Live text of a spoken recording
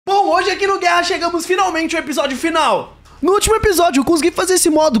Hoje aqui no Guerra chegamos finalmente ao episódio final. No último episódio eu consegui fazer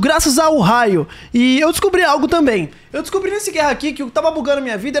esse modo graças ao raio. E eu descobri algo também. Eu descobri nesse Guerra aqui que o que tava bugando a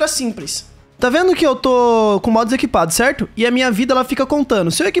minha vida era simples. Tá vendo que eu tô com modos equipados, certo? E a minha vida ela fica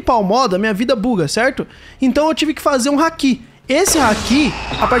contando. Se eu equipar o modo, a minha vida buga, certo? Então eu tive que fazer um haki. Esse haki,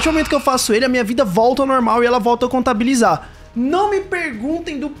 a partir do momento que eu faço ele, a minha vida volta ao normal e ela volta a contabilizar. Não me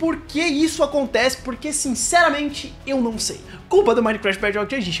perguntem do porquê isso acontece, porque sinceramente eu não sei. Culpa do Minecraft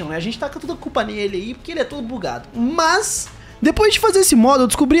Bad Edition, né? A gente taca toda a culpa nele aí, porque ele é todo bugado. Mas, depois de fazer esse modo, eu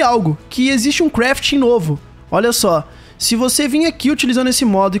descobri algo, que existe um crafting novo. Olha só, se você vir aqui utilizando esse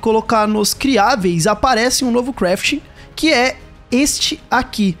modo e colocar nos criáveis, aparece um novo crafting, que é este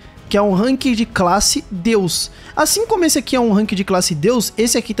aqui, que é um rank de classe Deus. Assim como esse aqui é um rank de classe Deus,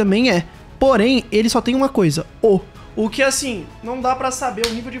 esse aqui também é. Porém, ele só tem uma coisa, o que assim, não dá pra saber o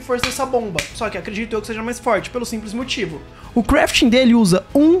nível de força dessa bomba. Só que acredito eu que seja mais forte, pelo simples motivo. O crafting dele usa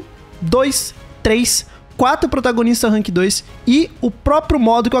 1, 2, 3, 4 protagonistas rank 2 e o próprio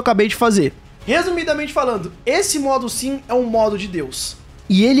modo que eu acabei de fazer. Resumidamente falando, esse modo sim é um modo de Deus.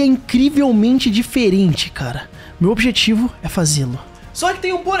 E ele é incrivelmente diferente, cara. Meu objetivo é fazê-lo. Só que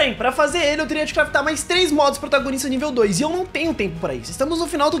tem um porém, pra fazer ele eu teria de craftar mais 3 modos protagonista nível 2, e eu não tenho tempo pra isso, estamos no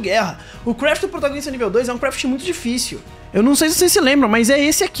final do Guerra. O craft do protagonista nível 2 é um craft muito difícil. Eu não sei se vocês se lembram, mas é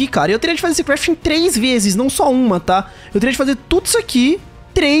esse aqui, cara, eu teria de fazer esse crafting 3 vezes, não só uma, tá? Eu teria de fazer tudo isso aqui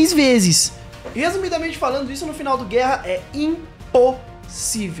 3 vezes. Resumidamente falando, isso no final do Guerra é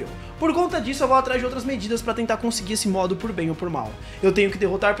impossível. Por conta disso, eu vou atrás de outras medidas pra tentar conseguir esse modo por bem ou por mal. Eu tenho que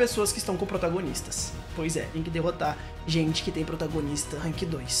derrotar pessoas que estão com protagonistas. Pois é, tem que derrotar gente que tem protagonista rank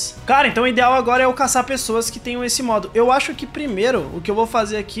 2. Cara, então o ideal agora é eu caçar pessoas que tenham esse modo. Eu acho que primeiro, o que eu vou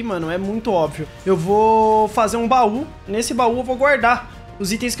fazer aqui, mano, é muito óbvio. Eu vou fazer um baú. Nesse baú eu vou guardar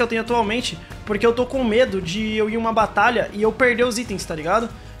os itens que eu tenho atualmente, porque eu tô com medo de eu ir em uma batalha e eu perder os itens, tá ligado?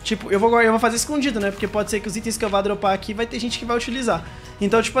 Tipo, eu vou fazer escondido, né? Porque pode ser que os itens que eu vá dropar aqui vai ter gente que vai utilizar.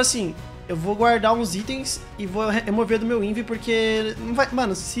 Então, tipo assim, eu vou guardar uns itens e vou remover do meu inv, porque não vai...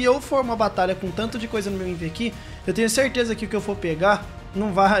 Mano, se eu for uma batalha com tanto de coisa no meu inv aqui, eu tenho certeza que o que eu for pegar,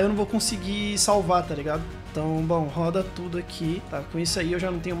 eu não vou conseguir salvar, tá ligado? Então, bom, roda tudo aqui, tá? Com isso aí eu já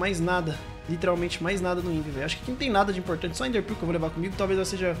não tenho mais nada. Literalmente mais nada no inv, velho. Acho que não tem nada de importante, só Enderpearl que eu vou levar comigo, talvez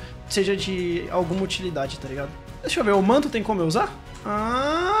ela seja de alguma utilidade, tá ligado? Deixa eu ver, o manto tem como eu usar?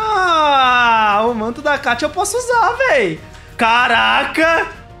 Ah, o manto da Kátia eu posso usar, véi. Caraca!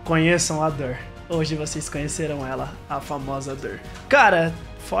 Conheçam a dor. Hoje vocês conhecerão ela, a famosa dor. Cara,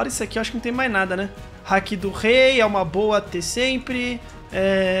 fora isso aqui eu acho que não tem mais nada, né? Hack do rei é uma boa ter sempre.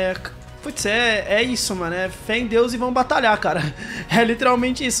 Putz, é isso, mano. É fé em Deus e vamos batalhar, cara. É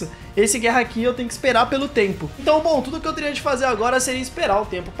literalmente isso. Esse Guerra aqui eu tenho que esperar pelo tempo. Então, bom, tudo que eu teria de fazer agora seria esperar o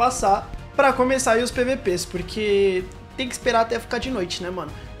tempo passar pra começar aí os PVPs, porque tem que esperar até ficar de noite, né,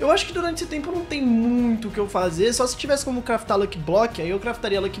 mano? Eu acho que durante esse tempo não tem muito o que eu fazer, só se tivesse como craftar Lucky Block, aí eu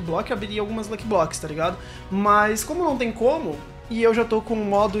craftaria Lucky Block e abriria algumas Lucky Blocks, tá ligado? Mas como não tem como, e eu já tô com um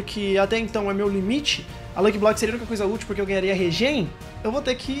modo que até então é meu limite, a Lucky Block seria a única coisa útil porque eu ganharia regen, eu vou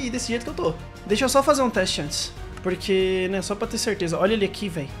ter que ir desse jeito que eu tô. Deixa eu só fazer um teste antes, porque, né, só pra ter certeza. Olha ele aqui,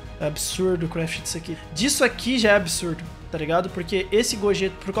 velho. É absurdo o craft disso aqui. Disso aqui já é absurdo, tá ligado? Porque esse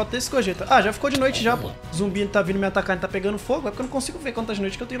gorjeta, por conta desse gorjeta... Ah, já ficou de noite já, pô. O zumbi tá vindo me atacar, ele tá pegando fogo. É porque eu não consigo ver quando tá de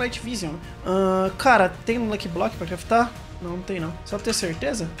noite, que eu tenho Night Vision, né? Cara, tem um Lucky Block pra craftar? Não, não tem não. Só pra ter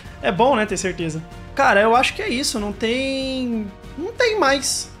certeza? É bom, né, ter certeza. Cara, eu acho que é isso. Não tem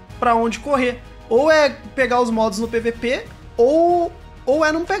mais pra onde correr. Ou é pegar os modos no PVP, ou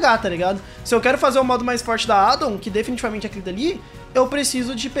é não pegar, tá ligado? Se eu quero fazer o modo mais forte da Addon, que definitivamente é aquele dali, eu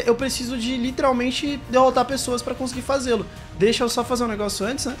preciso de literalmente derrotar pessoas pra conseguir fazê-lo. Deixa eu só fazer um negócio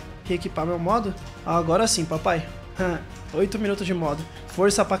antes, né? Reequipar meu modo. Agora sim, papai. 8 minutos de modo.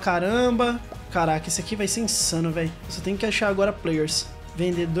 Força pra caramba. Caraca, esse aqui vai ser insano, velho. Você tem que achar agora players.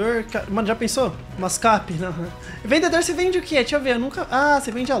 Vendedor... Mano, já pensou? Mascap? Não. Vendedor, você vende o quê? Deixa eu ver, eu nunca... Ah,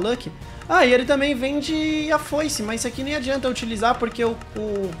 você vende a Lucky. Ah, e ele também vende a foice, mas isso aqui nem adianta utilizar porque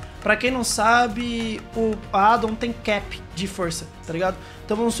pra quem não sabe, a Addon tem cap de força, tá ligado?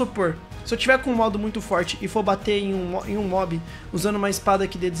 Então vamos supor, se eu tiver com um modo muito forte e for bater em um mob usando uma espada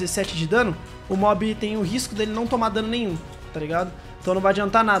que dê 17 de dano, o mob tem o risco dele não tomar dano nenhum, tá ligado? Então não vai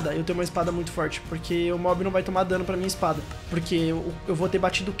adiantar nada eu ter uma espada muito forte, porque o mob não vai tomar dano pra minha espada, porque eu vou ter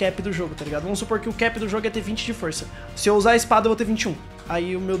batido o cap do jogo, tá ligado? Vamos supor que o cap do jogo é ter 20 de força. Se eu usar a espada eu vou ter 21,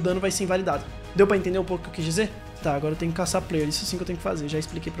 aí o meu dano vai ser invalidado. Deu pra entender um pouco o que eu quis dizer? Tá, agora eu tenho que caçar player, isso sim que eu tenho que fazer, eu já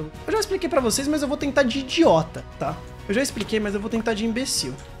expliquei pra vocês, mas eu vou tentar de idiota, tá? Eu já expliquei, mas eu vou tentar de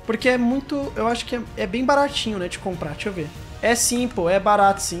imbecil, porque é muito, eu acho que é bem baratinho, né, de comprar, deixa eu ver. É sim, pô, é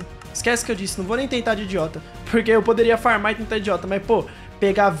barato sim. Esquece que eu disse, não vou nem tentar de idiota, porque eu poderia farmar e tentar de idiota, mas pô,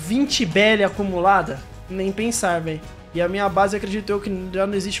 pegar 20 bele acumulada? Nem pensar, velho. E a minha base, acredito eu, que já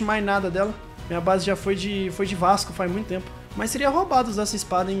não existe mais nada dela. Minha base já foi de Vasco faz muito tempo. Mas seria roubado usar essa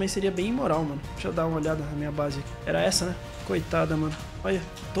espada, hein? Mas seria bem imoral, mano. Deixa eu dar uma olhada na minha base aqui. Era essa, né? Coitada, mano. Olha,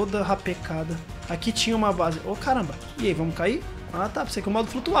 toda rapecada. Aqui tinha uma base. Ô, caramba. E aí, vamos cair? Ah, tá. Pensei que o modo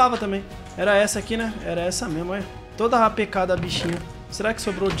flutuava também. Era essa aqui, né? Era essa mesmo, olha. Toda rapecada a bichinha. Será que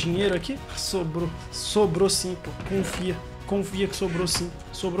sobrou dinheiro aqui? Sobrou. Sobrou sim, pô. Confia. Confia que sobrou sim.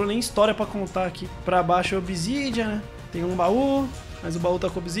 Sobrou nem história pra contar aqui. Pra baixo é obsidian, né? Tem um baú. Mas o baú tá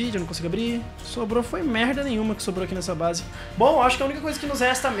com obsidian, não consigo abrir. Sobrou foi merda nenhuma que sobrou aqui nessa base. Bom, acho que a única coisa que nos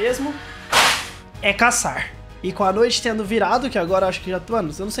resta mesmo é caçar. E com a noite tendo virado, que agora acho que já...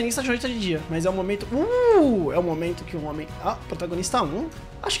 Mano, eu não sei nem se tá de noite ou de dia, mas é o momento... é o momento que um homem... Ah, protagonista 1.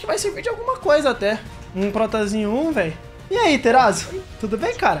 Acho que vai servir de alguma coisa até. Um protazinho 1, velho. E aí, Terazo? Tudo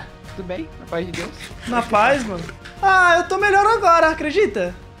bem, cara? Tudo bem? Na paz de Deus? Na paz, mano. Ah, eu tô melhor agora,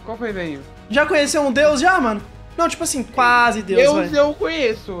 acredita? Qual foi, velho? Já conheceu um deus já, mano? Não, tipo assim, quase deus, Deus eu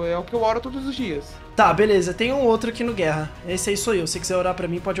conheço, é o que eu oro todos os dias. Tá, beleza, tem um outro aqui no Guerra. Esse aí sou eu, se quiser orar pra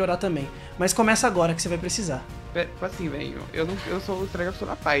mim, pode orar também. Mas começa agora, que você vai precisar. Assim, velho, eu sou o que eu sou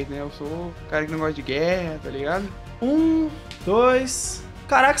na paz, né? Eu sou o cara que não gosta de guerra, tá ligado? 1, 2...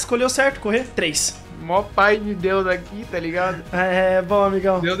 Caraca, escolheu certo, correr. 3. Mó pai de Deus aqui, tá ligado? É, bom,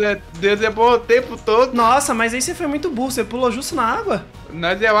 amigão. Deus é bom o tempo todo. Nossa, mas aí você foi muito burro, você pulou justo na água.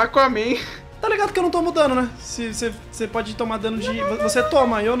 Nós é o Aquaman. Tá ligado que eu não tomo dano, né? Se você pode tomar dano de... Você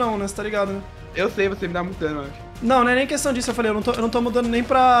toma, eu não, né? Você tá ligado, né? Eu sei, você me dá muito dano, mano. Não, não é nem questão disso, eu falei, eu não tomo dano nem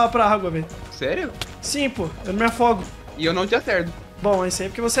pra água, velho. Sério? Sim, pô, eu não me afogo. E eu não te acerto. Bom, isso aí é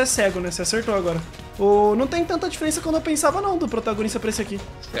porque você é cego, né? Você acertou agora. Não tem tanta diferença quando eu pensava, não, do protagonista pra esse aqui.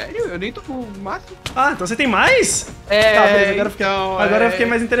 Sério? Eu nem tô com o máximo. Ah, então você tem mais? É, tá, beleza, agora eu fiquei é...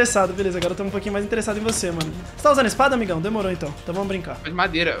 mais interessado, beleza. Agora eu tô um pouquinho mais interessado em você, mano. Você tá usando espada, amigão? Demorou, então. Então vamos brincar. De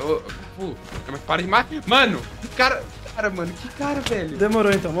madeira. Mas para de madeira. Mano, que cara, mano. Que cara, velho.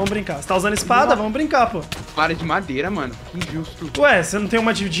 Demorou, então. Vamos brincar. Você tá usando espada? Nossa. Vamos brincar, pô. Para de madeira, mano. Que injusto. Ué, você não tem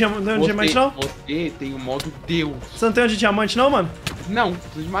uma de diamante, não? Você tem o modo Deus. Você não tem uma de diamante, não, mano? Não,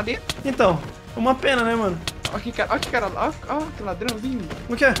 preciso de madeira. Então, uma pena, né, mano? Olha que cara, olha que ladrãozinho.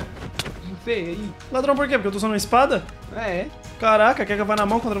 O quê? Você aí. Ladrão por quê? Porque eu tô usando uma espada? É. Caraca, quer que eu vá na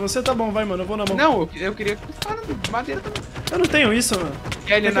mão contra você? Tá bom, vai, mano, eu vou na mão. Não, eu queria espada de madeira também. Eu não tenho isso, mano.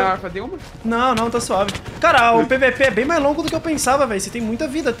 Quer ele na arfa de uma? Não, tá suave. Cara, o PVP é bem mais longo do que eu pensava, velho. Você tem muita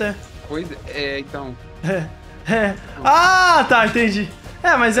vida até. Pois é, então. Ah, tá, entendi.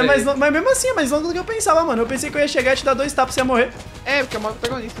 É, mas mas mesmo assim é mais longo do que eu pensava, mano. Eu pensei que eu ia chegar e te dar 2 tapas e você ia morrer. É, porque é uma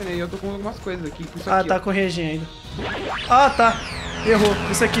protagonista, né? E eu tô com algumas coisas aqui. Isso Ah, aqui, tá, ó. com reginha ainda. Ah, tá. Errou.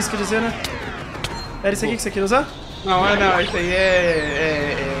 Isso aqui, isso quer dizer, né? Era isso aqui que você queria usar? Não, isso aí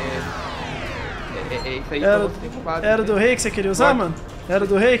isso aí Era, pra você ter roubado, era né? do rei que você queria usar, Pode. mano? Era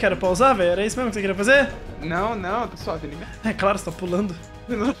do rei que era pra usar, velho? Era isso mesmo que você queria fazer? Não, tá suave, né? É claro, você tá pulando.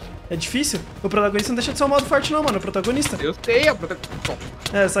 É difícil? O protagonista não deixa de ser um modo forte não, mano. O protagonista. Eu sei, a protagonista.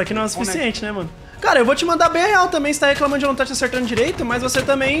 É, só que não é o suficiente, né, mano? Cara, eu vou te mandar bem real também. Você tá reclamando de eu não estar te acertando direito, mas você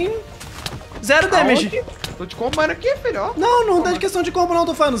também... 0 damage. Aonde? Tô te combando aqui, filho, ó. Não é questão de combo não,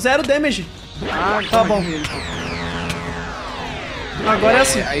 tô falando. 0 damage. Ah, Tá bom. Agora é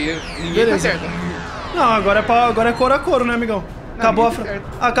assim. Aí ninguém Beleza. tá certo. Não, agora é couro a couro, né, amigão?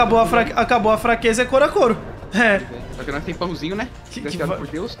 Acabou a fraqueza, é couro a couro. É. Só que nós tem pãozinho, né? Graciado por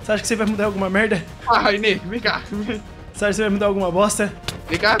Deus. Você acha que você vai mudar alguma merda? Ah, Inê, vem cá. Você acha que você vai mudar alguma bosta?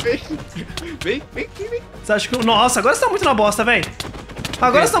 Vem cá, vem. Vem aqui, vem. Você acha que... Nossa, agora você tá muito na bosta, velho.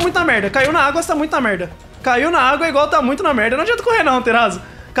 Agora você tá muito na merda. Caiu na água, você tá muito na merda. Caiu na água igual tá muito na merda. Não adianta correr não, Terazo.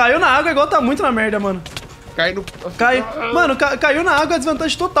 Caiu na água igual tá muito na merda, mano. Mano, caiu na água, é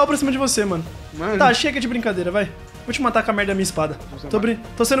desvantagem total pra cima de você, mano. Tá, chega de brincadeira, vai. Vou te matar com a merda da minha espada.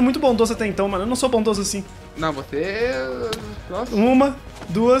 Tô sendo muito bondoso até então, mano. Eu não sou bondoso assim. Não, você... Nossa. 1,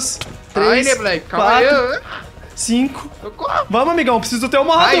 2, 3, Ai, né, Black? Calma 4, aí. 5. Socorro. Vamos, amigão. Preciso do teu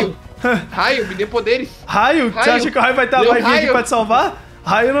modo. Raio, me dê poderes. Raio? Você acha que o raio vai vir aqui pra te salvar?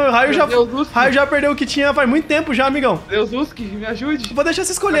 Raio já perdeu o que tinha faz muito tempo já, amigão. Deus Uski, me ajude. Vou deixar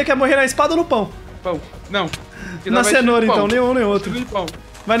você escolher, quer morrer na espada ou no pão? Pão. Não. Na cenoura, então. Nenhum nem outro. Pão.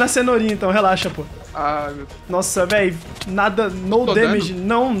 Vai na cenourinha, então. Relaxa, pô. Ah, meu Deus. Nossa, velho. Nada. No damage.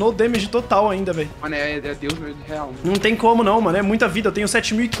 Não, no damage total ainda, velho. Mano, é Deus mesmo, de real. Não tem como não, mano. É muita vida. Eu tenho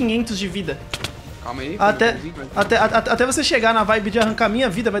 7.500 de vida. Calma aí. Até você chegar na vibe de arrancar minha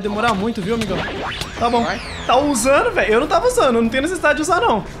vida vai demorar muito, viu, amigão? Tá bom. Tá usando, velho? Eu não tava usando. Eu não tenho necessidade de usar,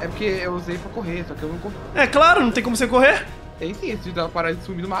 não. É porque eu usei pra correr, só que eu não corri. É claro, não tem como você correr. Tem sim, se dá parar de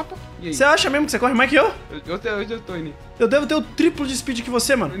sumir do mapa. E aí? Você acha mesmo que você corre mais que eu? Onde eu tô, Inê? Eu devo ter o triplo de speed que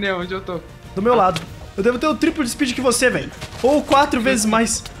você, mano. Inê, onde eu tô? Do meu lado. Eu devo ter o triplo de speed que você, velho. Ou 4 vezes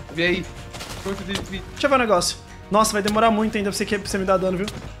mais. Vê aí. Quanto de speed? Deixa eu ver um negócio. Nossa, vai demorar muito ainda pra você me dar dano, viu?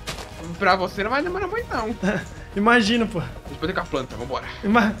 Pra você não vai demorar muito, não. Imagino, pô. Deixa eu poder com a planta, vambora.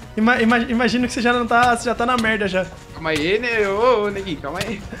 Imagino que você já tá na merda já. Calma aí, né? Ô, neguinho, calma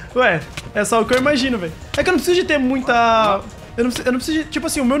aí. Ué, é só o que eu imagino, velho. É que eu não preciso de ter muita... Eu não preciso de... Tipo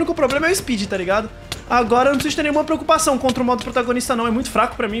assim, o meu único problema é o speed, tá ligado? Agora eu não preciso ter nenhuma preocupação contra o modo protagonista, não. É muito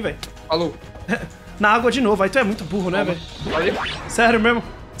fraco pra mim, velho. Falou. Na água de novo. Aí tu é muito burro, né, velho? Sério mesmo.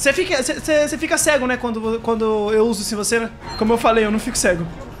 Você fica cego, né, quando eu uso assim você, né? Como eu falei, eu não fico cego.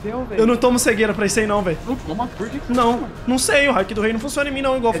 Eu não tomo cegueira pra isso aí não, velho. Por que você não sei. O hack do rei não funciona em mim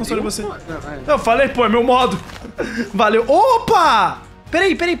não, igual funciona em você. Eu falei, pô, é meu modo. Valeu. Opa!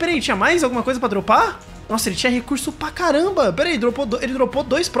 Peraí. Tinha mais alguma coisa pra dropar? Nossa, ele tinha recurso pra caramba. Peraí, ele dropou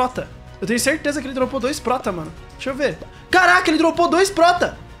 2 prota. Eu tenho certeza que ele dropou 2 prota, mano. Deixa eu ver. Caraca, ele dropou 2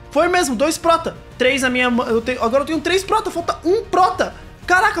 prota. Foi mesmo, 2 prota. 3 na minha... Agora eu tenho 3 prota, falta 1 prota.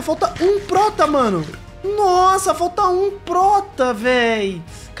 Caraca, falta 1 prota, mano. Nossa, falta 1 prota, véi.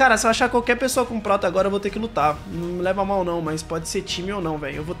 Cara, se eu achar qualquer pessoa com prota agora, eu vou ter que lutar. Não me leva mal não, mas pode ser time ou não,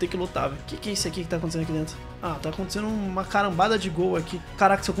 velho. Eu vou ter que lutar, velho. Que é isso aqui que tá acontecendo aqui dentro? Ah, tá acontecendo uma carambada de gol aqui.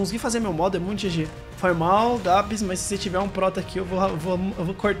 Caraca, se eu conseguir fazer meu modo, é muito GG. Foi mal, Gabs, mas se você tiver um prota aqui, eu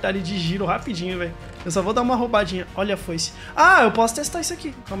vou cortar ele de giro rapidinho, velho. Eu só vou dar uma roubadinha. Olha a foice. Ah, eu posso testar isso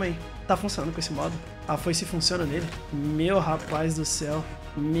aqui. Calma aí. Tá funcionando com esse modo? A foice funciona nele? Meu rapaz do céu.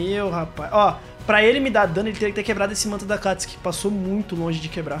 Meu rapaz. Ó, pra ele me dar dano, ele teria que ter quebrado esse manto da Katsuki. Passou muito longe de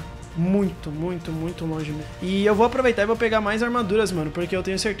quebrar. Muito longe mesmo. E eu vou aproveitar e vou pegar mais armaduras, mano, porque eu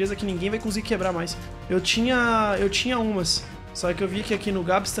tenho certeza que ninguém vai conseguir quebrar mais. Eu tinha umas, só que eu vi que aqui no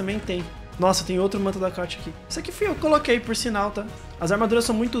Gabs também tem. Nossa, tem outro manto da Katsuki aqui. Isso aqui fui eu que coloquei, por sinal, tá? As armaduras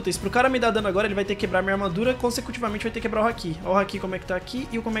são muito úteis. Pro cara me dar dano agora, ele vai ter que quebrar minha armadura, consecutivamente vai ter que quebrar o haki. Ó o haki como é que tá aqui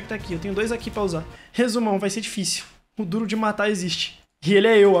e o como é que tá aqui. Eu tenho 2 aqui pra usar. Resumão, vai ser difícil. O duro de matar existe. E ele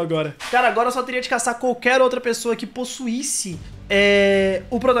é eu agora. Cara, agora eu só teria de caçar qualquer outra pessoa que possuísse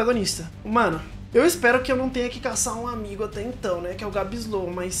o protagonista. Mano, eu espero que eu não tenha que caçar um amigo até então, né? Que é o Gabslow,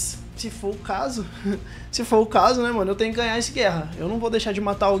 mas se for o caso... se for o caso, né, mano? Eu tenho que ganhar esse guerra. Eu não vou deixar de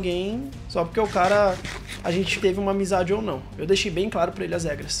matar alguém só porque o cara... a gente teve uma amizade ou não. Eu deixei bem claro pra ele as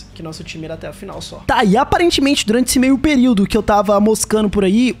regras, que nosso time era até a final só. Tá, e aparentemente durante esse meio período que eu tava moscando por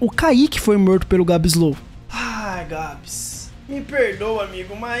aí, o Kaique foi morto pelo Gabslow. Ai, Gabs... me perdoa,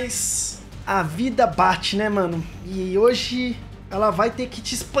 amigo, mas a vida bate, né, mano? E hoje ela vai ter que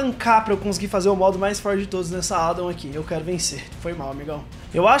te espancar pra eu conseguir fazer o modo mais forte de todos nessa addon aqui. Eu quero vencer. Foi mal, amigão.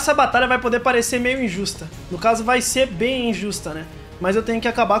 Eu acho que essa batalha vai poder parecer meio injusta. No caso, vai ser bem injusta, né? Mas eu tenho que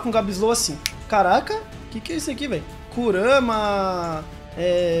acabar com o Gabslow assim. Caraca, que é isso aqui, velho? Kurama,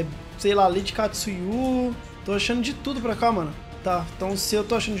 sei lá, Lady Katsuyu. Tô achando de tudo pra cá, mano. Tá, então se eu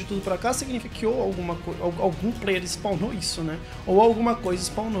tô achando de tudo pra cá, significa que ou algum player spawnou isso, né? Ou alguma coisa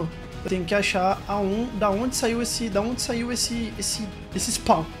spawnou. Eu tenho que achar da onde saiu esse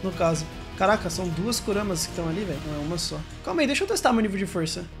spawn, no caso. Caraca, são 2 Kuramas que estão ali, velho. Não é uma só. Calma aí, deixa eu testar meu nível de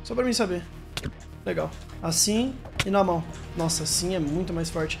força. Só pra mim saber. Legal. Assim e na mão. Nossa, assim é muito mais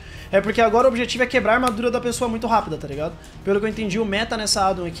forte. É porque agora o objetivo é quebrar a armadura da pessoa muito rápida, tá ligado? Pelo que eu entendi, o meta nessa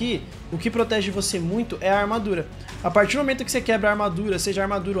addon aqui, o que protege você muito é a armadura. A partir do momento que você quebra a armadura, seja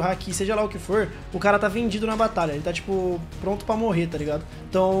armadura, o haki, seja lá o que for, o cara tá vendido na batalha. Ele tá, tipo, pronto pra morrer, tá ligado?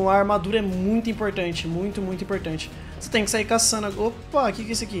 Então a armadura é muito importante, muito importante. Você tem que sair caçando. Opa, o que é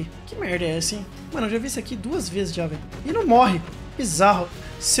isso aqui? Que merda é essa, hein? Mano, eu já vi isso aqui 2 vezes já, velho. E não morre. Bizarro.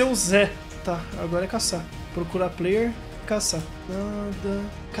 Seu Zé. Tá, agora é caçar. Procurar player, caçar. Nada.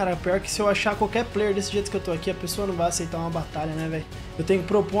 Cara, pior que se eu achar qualquer player desse jeito que eu tô aqui, a pessoa não vai aceitar uma batalha, né, velho? Eu tenho que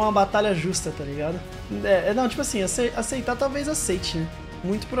propor uma batalha justa, tá ligado? Não, tipo assim, aceitar talvez aceite, né?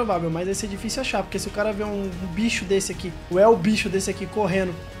 Muito provável, mas vai ser difícil achar, porque se o cara vê um bicho desse aqui, o bicho desse aqui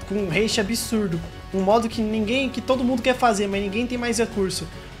correndo, com um haste absurdo, um modo que todo mundo quer fazer, mas ninguém tem mais recurso,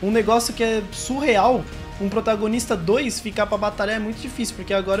 um negócio que é surreal, um protagonista 2 ficar pra batalhar é muito difícil,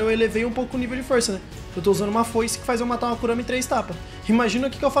 porque agora eu elevei um pouco o nível de força, né? Eu tô usando uma foice que faz eu matar uma Kurama em 3 tapas. Imagina o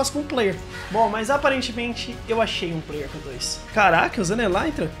que eu faço com um player. Bom, mas aparentemente eu achei um player com 2. Caraca, usando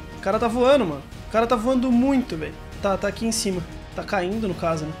Elytra? O cara tá voando, mano. O cara tá voando muito, velho. Tá aqui em cima. Tá caindo, no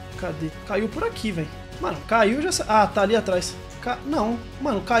caso, né? Cadê? Caiu por aqui, velho. Mano, caiu já... Ah, tá ali atrás. Não,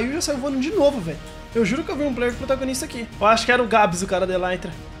 mano, caiu e já saiu voando de novo, velho. Eu juro que eu vi um player protagonista aqui. Eu acho que era o Gabs, o cara da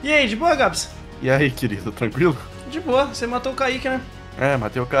Elytra. E aí, de boa, Gabs? E aí, querido, tranquilo? De boa, você matou o Kaique, né?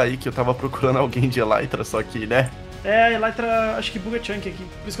 Matei o Kaique, eu tava procurando alguém de Elytra, só que, né? A Elytra, acho que buga chunk aqui,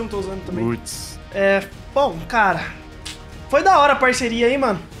 por isso que eu não tô usando também. Putz. Bom, cara, foi da hora a parceria aí,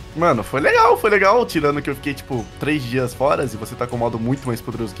 mano. Mano, foi legal, tirando que eu fiquei, tipo, 3 dias fora e você tá com um modo muito mais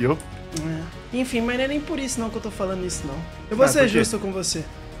poderoso que eu. Enfim, mas não é nem por isso não que eu tô falando isso, não. Eu vou ser justo com você.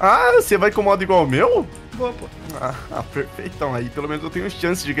 Ah, você vai com modo igual o meu? Boa, pô. Ah, perfeitão. Aí pelo menos eu tenho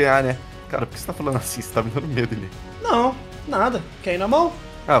chance de ganhar, né? Cara, por que você tá falando assim? Você tá me dando medo ali. Não, nada. Quer ir na mão?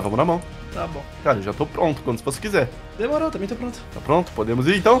 Ah, vamos na mão. Tá bom. Cara, eu já tô pronto, quando você quiser. Demorou, também tô pronto. Tá pronto? Podemos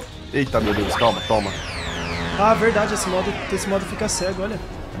ir então? Eita, meu Deus, calma, toma. Ah, verdade, esse modo fica cego, olha.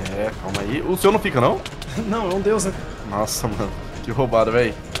 É, calma aí. O seu não fica, não? Não, é um deus, né? Nossa, mano. Que roubado,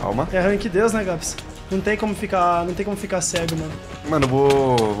 velho. Calma. É rank deus, né, Gabs? Não tem como ficar cego, mano. Mano,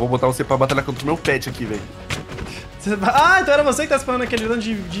 eu vou botar você pra batalhar contra o meu pet aqui, velho. Ah, então era você que tá spawnando aquele dano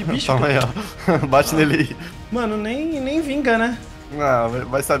de bicho? Calma aí, ó. Bate nele aí. Mano, nem vinga, né? Ah,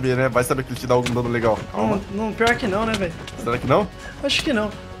 vai saber, né? Vai saber que ele te dá algum dano legal. Calma. Pior que não, né, velho? Será que não? Acho que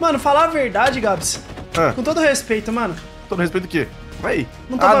não. Mano, falar a verdade, Gabs. Com todo respeito, mano. Todo respeito do quê? Vai.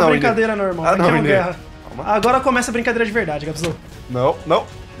 Não tá uma brincadeira, não, irmão. Aqui é uma guerra. Calma. Agora começa a brincadeira de verdade, Gabs. Não.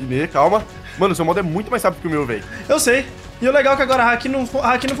 Ine, calma. Mano, seu modo é muito mais rápido que o meu, velho. Eu sei. E o legal é que agora a hack não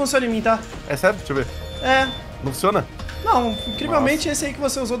funciona em mim, tá? É sério? Deixa eu ver. É. Não funciona? Não, incrivelmente esse aí que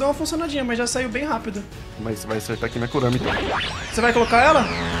você usou deu uma funcionadinha, mas já saiu bem rápido. Mas você vai acertar aqui minha Kurama, então. Você vai colocar ela?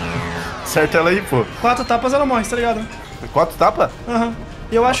 Acerta ela aí, pô. 4 tapas ela morre, tá ligado? 4 tapas? Aham.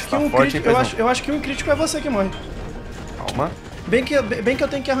 E eu acho que tá um forte, crítico. hein, Eu acho que um crítico é você que morre. Calma. Bem que eu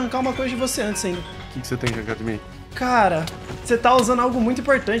tenho que arrancar uma coisa de você antes ainda. O que você tem que arrancar de mim? Cara, você tá usando algo muito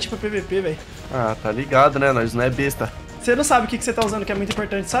importante pra PVP, velho. Ah, tá ligado, né? Nós não é besta. Você não sabe o que você tá usando que é muito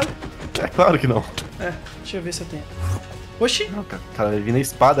importante, sabe? É claro que não. É, deixa eu ver se eu tenho. Oxi. Não, cara, vai vir na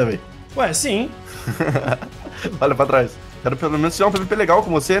espada, velho. Ué, sim. Olha pra trás. Quero pelo menos tirar um PVP legal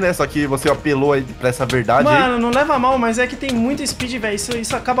com você, né? Só que você apelou aí pra essa verdade aí. Mano, não leva mal, mas é que tem muito speed, velho.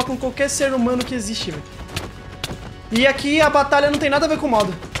 Isso acaba com qualquer ser humano que existe, velho. E aqui a batalha não tem nada a ver com o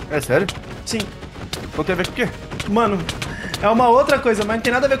modo. É sério? Sim. Não tem a ver com o quê? Mano, é uma outra coisa, mas não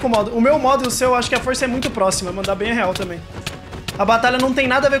tem nada a ver com o modo. O meu modo e o seu, eu acho que a força é muito próxima. Mandar bem real também. A batalha não tem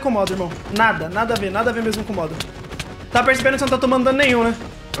nada a ver com o modo, irmão. Nada a ver mesmo com o modo. Tá percebendo que você não tá tomando dano nenhum, né?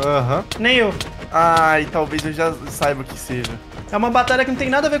 Aham. Nem eu. Ai, talvez eu já saiba o que seja. É uma batalha que não tem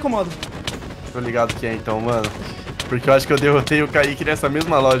nada a ver com o modo. Tô ligado que é então, mano. Porque eu acho que eu derrotei o Kaique nessa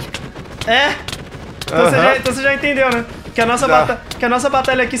mesma lógica. É? Então você já entendeu, né? Que a nossa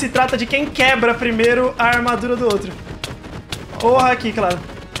batalha aqui se trata de quem quebra primeiro a armadura do outro. Ou a haki, claro.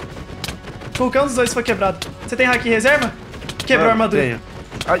 Qualquer um dos dois foi quebrado. Você tem haki reserva? Quebrou a armadura. Tenho.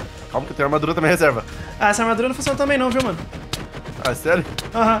 Ai, calma que eu tenho armadura também reserva. Ah, essa armadura não funciona também não, viu, mano? Ah, sério?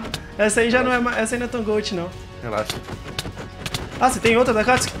 Aham. Essa aí já não é... Essa aí não é tão gold, não. Relaxa. Ah, você tem outra da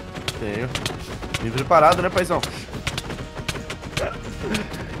Katsuki? Tenho. Vim preparado, né, paizão?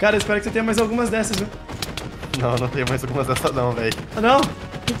 Cara, eu espero que você tenha mais algumas dessas, viu? Não tenho mais algumas dessas não, velho. Ah, não?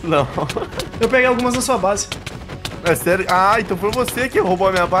 Não. Eu peguei algumas na sua base. É sério? Ah, então foi você que roubou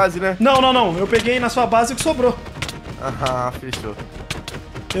a minha base, né? Não. Eu peguei na sua base o que sobrou. Ah, fechou.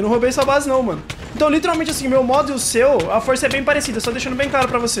 Eu não roubei sua base, não, mano. Então, literalmente, assim, meu modo e o seu, a força é bem parecida, só deixando bem claro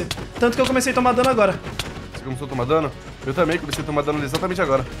pra você. Tanto que eu comecei a tomar dano agora. Você começou a tomar dano? Eu também comecei a tomar dano exatamente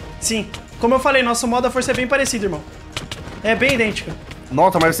agora. Sim. Como eu falei, nosso modo, a força é bem parecida, irmão. É bem idêntica.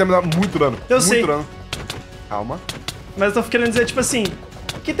 Nossa, mas você me dá muito dano. Eu sei. Muito dano. Calma. Mas eu tô querendo dizer, tipo assim,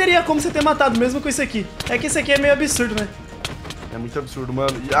 que teria como você ter matado mesmo com isso aqui. É que isso aqui é meio absurdo, né? É muito absurdo,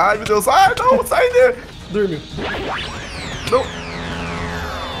 mano. E, ai, meu Deus. Ai, não, sai dele. Dormiu. Não.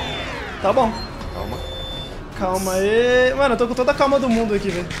 Tá bom. Calma. Calma aí. Mano, eu tô com toda a calma do mundo aqui,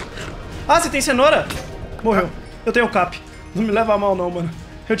 velho. Ah, você tem cenoura? Morreu. Eu tenho cap. Não me leva a mal, não, mano.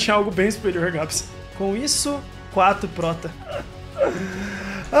 Eu tinha algo bem superior, Gaps. Com isso, 4 prota.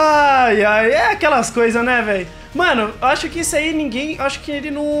 Ai, é aquelas coisas, né, velho? Mano, eu acho que isso aí acho que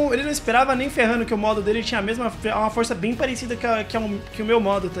ele não esperava nem ferrando que o modo dele tinha uma força bem parecida que o meu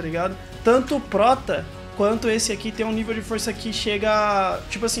modo, tá ligado? Tanto o prota quanto esse aqui tem um nível de força que chega...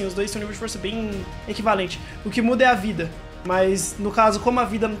 Tipo assim, os dois têm um nível de força bem equivalente. O que muda é a vida. Mas, no caso, como a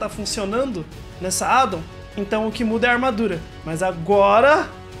vida não tá funcionando nessa addon, então o que muda é a armadura. Mas agora,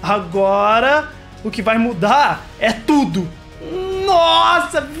 o que vai mudar é tudo.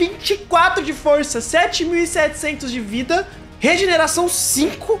 Nossa, 24 de força, 7.700 de vida, regeneração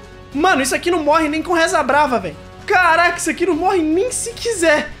 5. Mano, isso aqui não morre nem com reza brava, velho. Caraca, isso aqui não morre nem se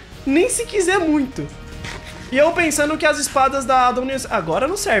quiser. Nem se quiser muito. E eu pensando que as espadas da addon... Agora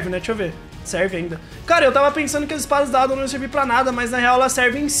não serve, né? Deixa eu ver. Serve ainda. Cara, eu tava pensando que as espadas da addon não iam servir pra nada, mas na real elas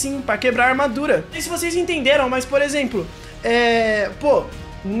servem sim, pra quebrar a armadura. Não sei se vocês entenderam, mas por exemplo, pô,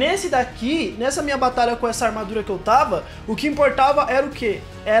 nesse daqui, nessa minha batalha com essa armadura que eu tava, o que importava era o quê?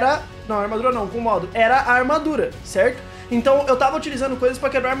 Não, armadura não, com o modo. Era a armadura, certo? Então eu tava utilizando coisas pra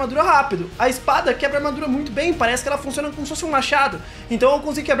quebrar a armadura rápido. A espada quebra a armadura muito bem, parece que ela funciona como se fosse um machado. Então eu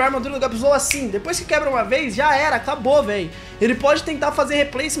consegui quebrar a armadura do Gabslow assim. Depois que quebra uma vez, já era, acabou, velho. Ele pode tentar fazer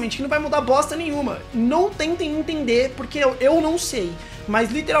replacement, que não vai mudar bosta nenhuma. Não tentem entender, porque eu não sei.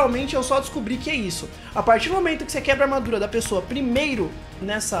 Mas literalmente eu só descobri que é isso. A partir do momento que você quebra a armadura da pessoa primeiro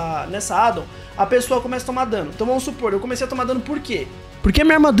nessa addon, a pessoa começa a tomar dano. Então vamos supor, eu comecei a tomar dano por quê? Porque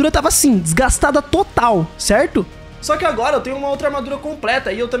minha armadura tava assim, desgastada total, certo? Só que agora eu tenho uma outra armadura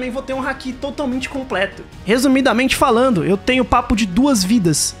completa e eu também vou ter um haki totalmente completo. Resumidamente falando, eu tenho papo de 2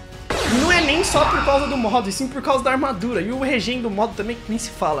 vidas. E não é nem só por causa do modo, e sim por causa da armadura. E o regen do modo também que nem se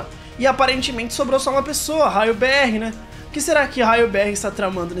fala. E aparentemente sobrou só uma pessoa, Raio BR, né? O que será que Raio BR está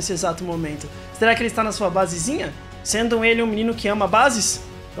tramando nesse exato momento? Será que ele está na sua basezinha? Sendo ele um menino que ama bases?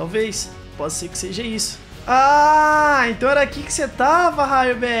 Talvez. Pode ser que seja isso. Ah, então era aqui que você tava,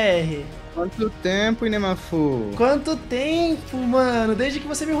 Raio BR. Quanto tempo, Inemafoo? Quanto tempo, mano? Desde que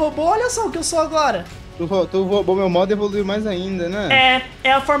você me roubou, olha só o que eu sou agora. Tu roubou meu modo e evoluiu mais ainda, né?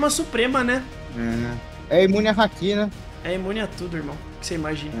 É a forma suprema, né? É imune a haki, né? É imune a tudo, irmão. O que você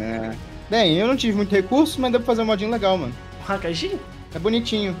imagina? Bem, eu não tive muito recurso, mas deu pra fazer um modinho legal, mano. Hakaijin? É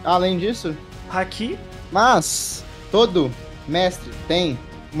bonitinho. Além disso... Haki? Mas, todo mestre tem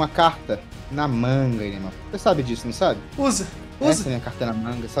uma carta na manga, Inemafoo. Você sabe disso, não sabe? Usa. Essa é a minha carta na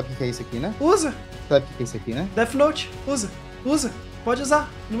manga. Sabe o que é isso aqui, né? Usa. Sabe o que é isso aqui, né? Death Note. Usa. Pode usar.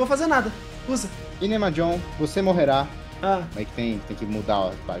 Não vou fazer nada. Usa. Inemajon, você morrerá. Ah. Aí que tem que mudar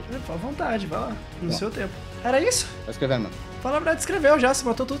a página. Fica à vontade, vai lá. No seu tempo. Era isso? Tá escrevendo, mano. Fala a verdade, escreveu já. Se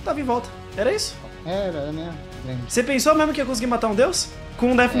matou tudo, tava em volta. Era isso? Era, né? Você pensou mesmo que ia conseguir matar um deus?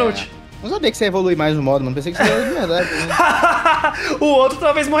 Com um Death Note? Não sabia que você ia evoluir mais no modo, mano. Pensei que você ia de verdade. Né? O outro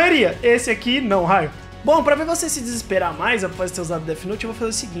talvez morreria. Esse aqui, não, Raio. Bom, pra ver você se desesperar mais após ter usado Death Note, eu vou fazer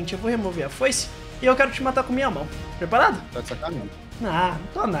o seguinte. Eu vou remover a foice e eu quero te matar com minha mão. Preparado? Tá de sacanagem. Não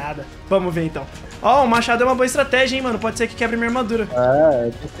tô nada. Vamos ver então. Ó, o machado é uma boa estratégia, hein, mano. Pode ser que quebre minha armadura.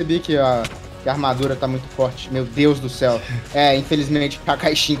 Eu percebi que a armadura tá muito forte. Meu Deus do céu. Infelizmente, a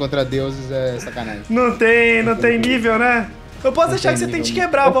caixinha contra deuses é sacanagem. Não tem nível, né? Eu posso deixar que você tente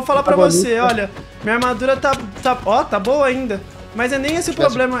quebrar. Eu vou falar pra você, olha. Minha armadura tá boa ainda. Mas é nem esse o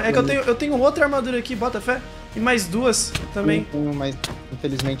problema. É que eu tenho outra armadura aqui, bota fé. E mais 2 também. Mas,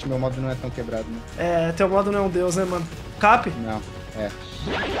 infelizmente, meu modo não é tão quebrado, né? Teu modo não é um deus, né, mano? Cap? Não,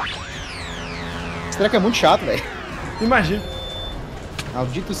 Esse track é muito chato, velho. Imagina.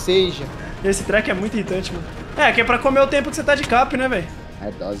 Maldito seja. Esse track é muito irritante, mano. Que é pra comer o tempo que você tá de cap, né, velho?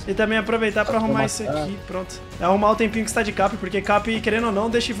 Dose. E também aproveitar pra arrumar isso aqui, pronto. Arrumar o tempinho que você tá de cap, porque cap, querendo ou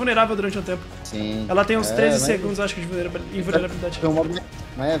não, deixa invulnerável durante um tempo. Sim. Ela tem uns 13 segundos, acho que, de invulnerabilidade.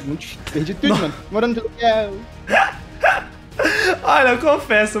 Mas é muito... Perdi tudo, mano. Morando de aluguel. Olha, eu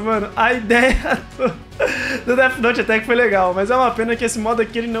confesso, mano, a ideia do Death Note até que foi legal, mas é uma pena que esse modo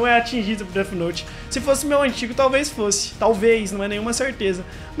aqui ele não é atingido por Death Note. Se fosse meu antigo, talvez fosse. Talvez, não é nenhuma certeza.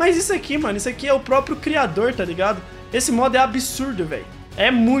 Mas isso aqui, mano, isso aqui é o próprio criador, tá ligado? Esse modo é absurdo, velho. É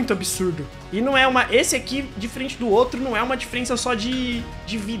muito absurdo. E não é esse aqui, diferente do outro, não é uma diferença só de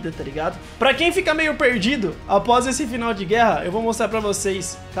vida, tá ligado? Pra quem fica meio perdido, após esse final de guerra, eu vou mostrar pra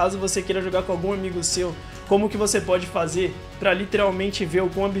vocês, caso você queira jogar com algum amigo seu, como que você pode fazer pra literalmente ver o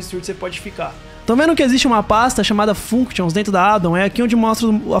quão absurdo você pode ficar. Estão vendo que existe uma pasta chamada Functions dentro da addon? É aqui onde mostra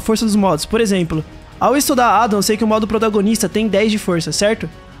a força dos modos. Por exemplo, ao estudar a addon, eu sei que o modo protagonista tem 10 de força, certo?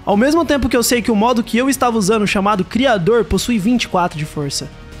 Ao mesmo tempo que eu sei que o modo que eu estava usando, chamado Criador, possui 24 de força.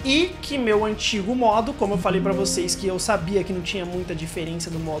 E que meu antigo modo, como eu falei pra vocês que eu sabia que não tinha muita diferença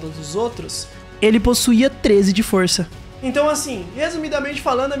do modo dos outros, ele possuía 13 de força. Então assim, resumidamente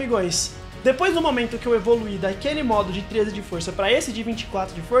falando, amigões, depois do momento que eu evoluí daquele modo de 13 de força pra esse de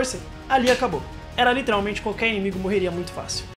 24 de força, ali acabou. Era literalmente qualquer inimigo morreria muito fácil.